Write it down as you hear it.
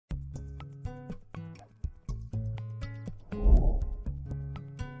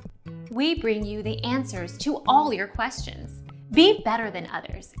We bring you the answers to all your questions. Be better than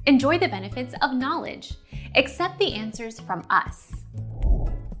others. Enjoy the benefits of knowledge. Accept the answers from us.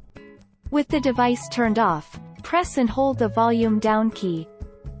 With the device turned off, press and hold the volume down key.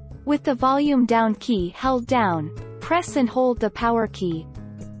 With the volume down key held down, press and hold the power key.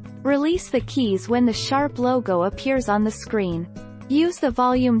 Release the keys when the Sharp logo appears on the screen. Use the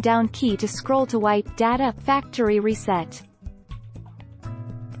volume down key to scroll to wipe data factory reset.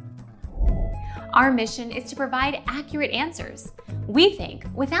 Our mission is to provide accurate answers. We think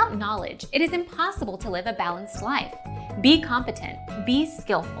without knowledge, it is impossible to live a balanced life. Be competent, be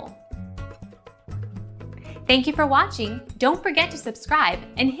skillful. Thank you for watching. Don't forget to subscribe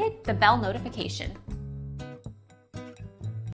and hit the bell notification.